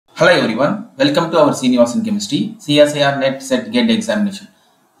Hello everyone, welcome to our Seniors in Chemistry CSIR Net Set Get Examination.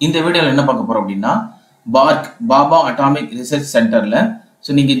 இந்த வீடியோல என்ன பார்க்க போறோம் அப்படினா BARC பாபா அட்டாமிக் ரிசர்ச் சென்டர்ல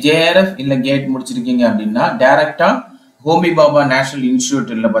சோ நீங்க JRF இல்ல கேட் முடிச்சிருக்கீங்க அப்படினா டைரக்ட்டா ஹோமி பாபா நேஷனல்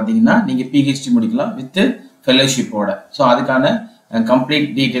இன்ஸ்டிடியூட்ல பாத்தீங்கன்னா நீங்க PhD முடிக்கலாம் வித் ஃபெலோஷிப் ஓட. சோ அதுக்கான கம்ப்ளீட்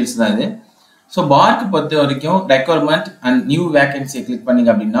டீடைல்ஸ் தான் இது. சோ BARC பொறுத்த வரைக்கும் recruitment and new vacancy click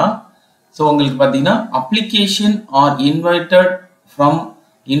பண்ணீங்க அப்படினா சோ உங்களுக்கு பாத்தீங்கன்னா application R invited from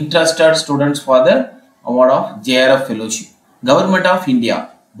interested students for the award of JRF fellowship. Government of India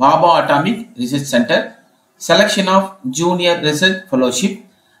Baba Atomic Research Center selection of junior research fellowship.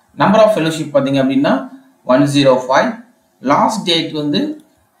 Number of fellowship பாத்தீங்க அப்படினா 105. Last date வந்து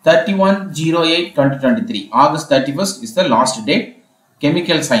 31/08/2023. August 31st is the last date.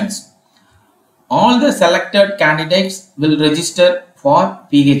 Chemical science. All the selected candidates will register for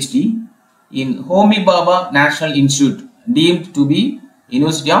PhD in Homi Bhabha National Institute deemed to be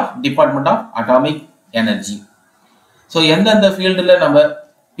University of Department of Atomic Energy. So எந்தெந்த ஃபீல்ட்ல நம்ம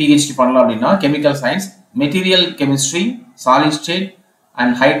PhD பண்ணலாம் அப்படினா chemical science, material chemistry, solid state and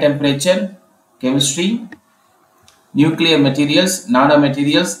high temperature chemistry, nuclear materials,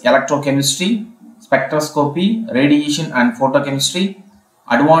 nanomaterials, electrochemistry, spectroscopy, radiation and photochemistry,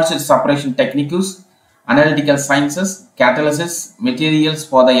 advanced separation techniques, analytical sciences, catalysis, materials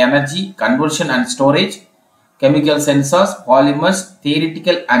for the energy conversion and storage, chemical sensors, polymers,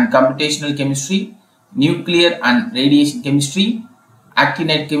 theoretical and computational chemistry, nuclear and radiation chemistry,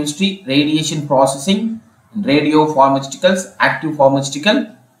 actinide chemistry, radiation processing, radiopharmaceuticals, active pharmaceutical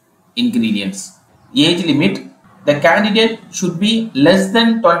ingredients. Age limit: the candidate should be less than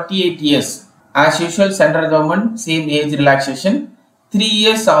 28 years. As usual, central government same age relaxation. 3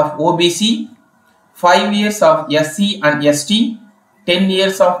 years of OBC, 5 years of SC and ST, 10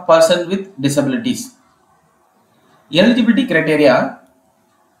 years of person with disabilities. Eligibility criteria: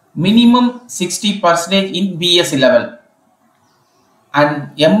 minimum 60% in BSc level and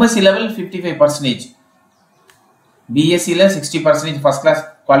MSc level 55%. BSc ல 60% first class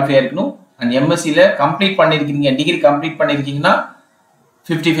qualify இருக்கணும் and MSc ல complete பண்ணிருக்கீங்க, degree complete பண்ணிருக்கீங்கன்னா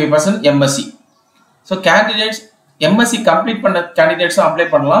 55% MSc. So candidates MSc complete பண்ண candidates apply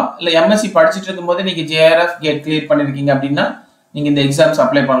பண்ணலாம். இல்ல MSc படிச்சிட்டு இருக்கும்போது நீங்க JRF கேட் கிளியர் பண்ணிருக்கீங்க அப்படினா நீங்க இந்த எக்ஸாம்ஸ்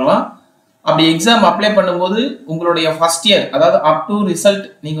அப்ளை பண்ணலாம். அப்படி எக்ஸாம் அப்ளை பண்ணும்போது உங்களுடைய ஃபர்ஸ்ட் இயர் அதாவது அப் டு ரிசல்ட்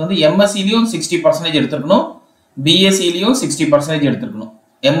நீங்க வந்து MSc லயும் 60% எடுத்துக்கணும், BSc லயும் 60% எடுத்துக்கணும்.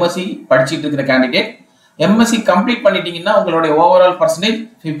 MSc படிச்சிட்டு இருக்கிற கேண்டிடேட் MSc கம்ப்ளீட் பண்ணிட்டீங்கன்னா உங்களுடைய ஓவரால் பர்சன்டேஜ்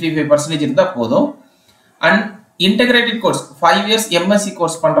 55% இருந்தா போதும். And integrated course 5 years MSc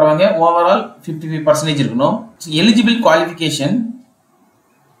course பண்றவங்க ஓவரால் 55% இருக்கணும். Eligible qualification: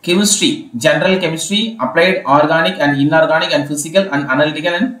 chemistry, general chemistry, applied organic and inorganic and physical and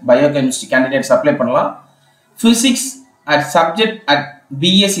analytical and biochemistry candidates apply பண்ணலாம். Physics at subject at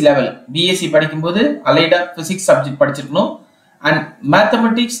BSc level, BSc படிக்கும்போது allied physics subject படிச்சிருக்கணும். and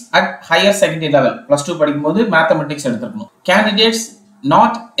mathematics at higher secondary level, plus 2 படிக்கும்போது mathematics எடுத்துக்கணும். Candidates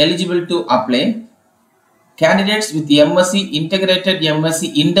not eligible to apply: candidates with MSc, integrated MSc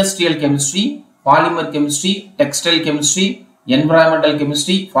industrial chemistry, polymer chemistry, textile chemistry, environmental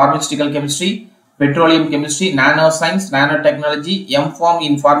chemistry, pharmaceutical chemistry, petroleum chemistry, nanoscience, nanotechnology, M.Pharm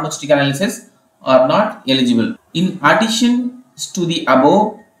in pharmaceutical analysis are not eligible. In addition to the above,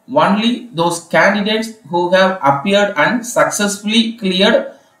 only those candidates who have appeared and successfully cleared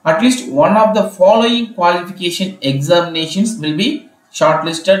at least one of the following qualification examinations will be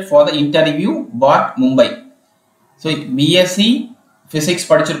shortlisted for the interview. BARC Mumbai. So BSc physics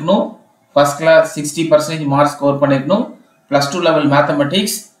படிச்சிருக்கணும், first class 60% marks score பண்ணிருக்கணும், plus 2 level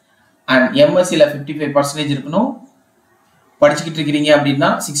mathematics and MSc ல 55% இருக்கணும். படிச்சிட்டு இருக்கீங்க அப்படினா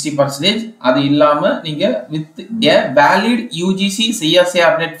 60%. அது இல்லாம நீங்க with a valid UGC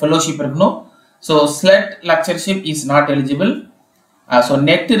CSIR net fellowship இருக்கணும். So SLET lectureship is not eligible. So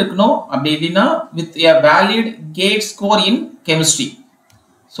net இருக்கணும். அப்படி இல்லனா with a valid gate score in chemistry.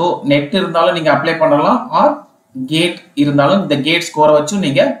 So net இருந்தாலும் நீங்க அப்ளை பண்ணலாம், or gate இருந்தாலும் இந்த gate score வச்சு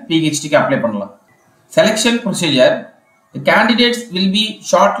நீங்க PhD க்கு அப்ளை பண்ணலாம். Selection procedure: the candidates will be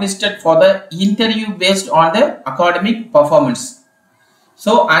shortlisted for the interview based on their academic performance.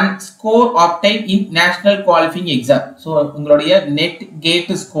 So and score obtained in national qualifying exam. So உங்களுடைய net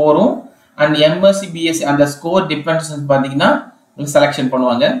gate scoreum and MSc BSc அந்த score depends பாத்தீங்கன்னா selection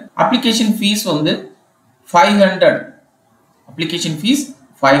பண்ணுவாங்க. Application fees வந்து 500. Application fees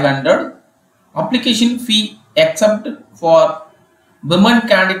 500. Application fee except for women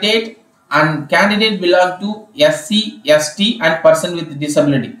candidate and candidate belong to SC, ST and person with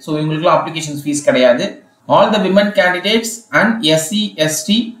disability. So இவங்களுக்கு application fees கிடையாது. All the women candidates and SC, ST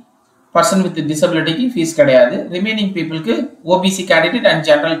person with disability க்கு fees கிடையாது. remaining people க்கு OBC candidate and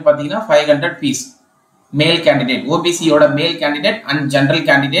general பாத்தீங்கன்னா 500 fees. male candidate OBC யோட male candidate and general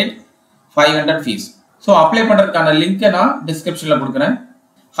candidate 500 fees. so apply பண்றதுக்கான link நான் descriptionல கொடுக்கிறேன்.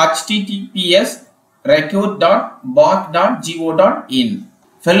 https://recruit.barc.go.in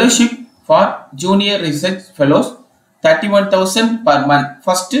fellowship for junior research fellows 31,000 per month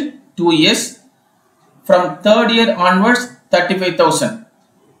first 2 years, from third year onwards 35,000.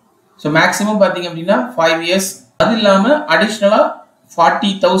 so maximum பாத்தீங்க அப்படினா 5 years. அது இல்லாம additional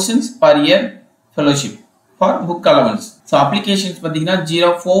 40,000 per year fellowship for book allowance. so applications பாத்தீங்கன்னா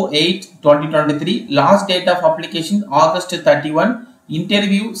 048/2023, last date of application August 31,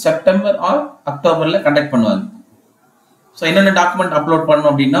 interview September or October ல conduct பண்ணுவாங்க. so என்னென்ன document upload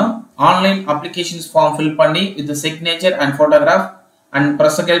பண்ணனும் அப்படினா ஆன்லைன் அப்ளிகேஷன்ஸ் ஃபார்ம் ஃபில் பண்ணி with signature and photograph and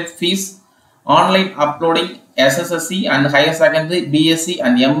prescribed fees, online uploading SSSC and higher secondary BSc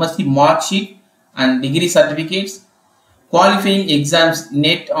and MSc mark sheet and degree certificates, qualifying exams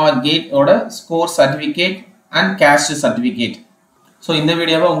NET or GATE oda score certificate and caste certificate. so இந்த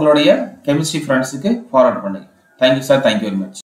வீடியோவை உங்களுடைய chemistry friends க்கு forward பண்ணுங்க. thank you sir, thank you very much.